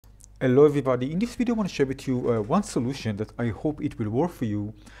Hello everybody, in this video I want to share with you one solution that I hope it will work for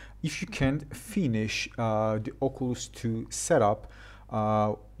you if you can finish the Oculus 2 setup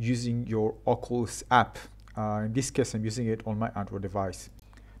using your Oculus app. In this case I'm using it on my Android device.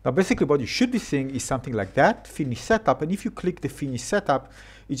 Now basically what you should be seeing is something like that, finish setup, and if you click the finish setup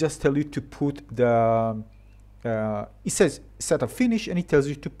it just tells you to put the it says setup finish and it tells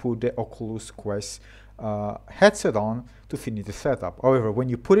you to put the Oculus Quest headset on to finish the setup. However, when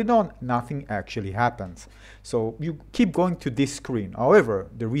you put it on, nothing actually happens. So you keep going to this screen. However,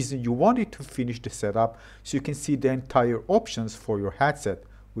 the reason you want it to finish the setup so you can see the entire options for your headset,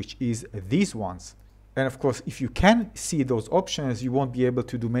 which is these ones. And of course, if you can see those options, you won't be able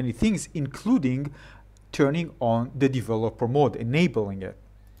to do many things, including turning on the developer mode, enabling it.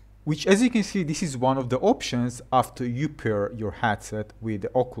 Which, as you can see, this is one of the options after you pair your headset with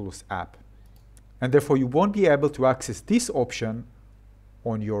the Oculus app. And therefore you won't be able to access this option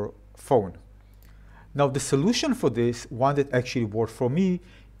on your phone. Now the solution for this, one that actually worked for me,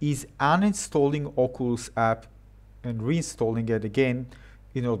 is uninstalling Oculus app and reinstalling it again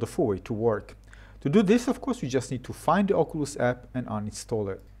in order for it to work. To do this, of course, you just need to find the Oculus app and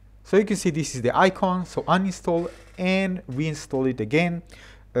uninstall it. So you can see this is the icon, so uninstall and reinstall it again.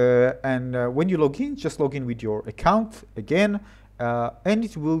 When you log in, just log in with your account again. And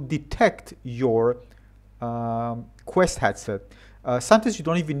it will detect your Quest headset. Sometimes you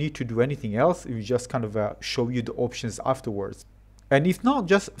don't even need to do anything else. It will just kind of show you the options afterwards. And if not,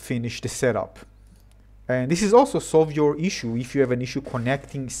 just finish the setup. And this is also solve your issue if you have an issue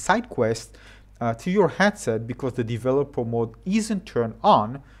connecting SideQuest to your headset because the developer mode isn't turned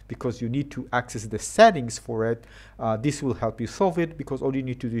on because you need to access the settings for it. This will help you solve it because all you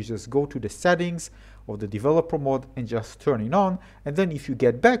need to do is just go to the settings of the developer mode and just turn it on, and then if you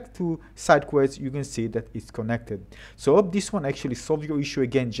get back to SideQuest you can see that it's connected. So I hope this one actually solve your issue.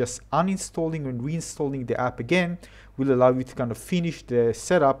 Again, just uninstalling and reinstalling the app again will allow you to kind of finish the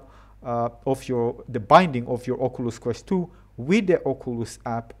setup of the binding of your Oculus Quest 2 with the Oculus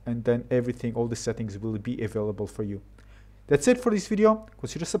app, and then everything, all the settings will be available for you. That's it for this video.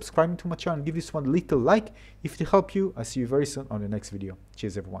 Consider subscribing to my channel and give this one a little like if it helped you. I'll see you very soon on the next video.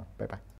 Cheers everyone. Bye bye.